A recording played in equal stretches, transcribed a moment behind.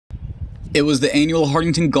It was the annual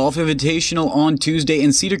Hartington Golf Invitational on Tuesday,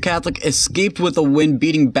 and Cedar Catholic escaped with a win,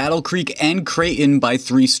 beating Battle Creek and Creighton by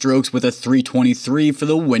 3 strokes with a 323 for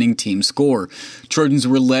the winning team score. Trojans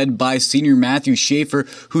were led by senior Matthew Schaefer,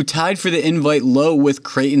 who tied for the invite low with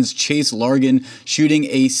Creighton's Chase Largan shooting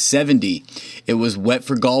a 70. It was wet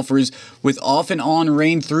for golfers with off and on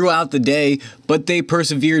rain throughout the day, but they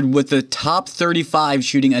persevered with the top 35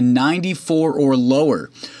 shooting a 94 or lower.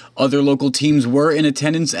 Other local teams were in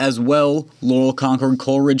attendance as well. Laurel Concord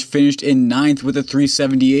Coleridge finished in 9th with a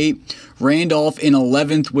 378, Randolph in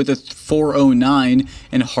 11th with a 409,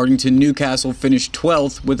 and Hartington-Newcastle finished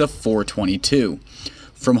 12th with a 422.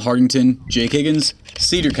 From Hartington, Jake Higgins,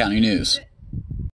 Cedar County News.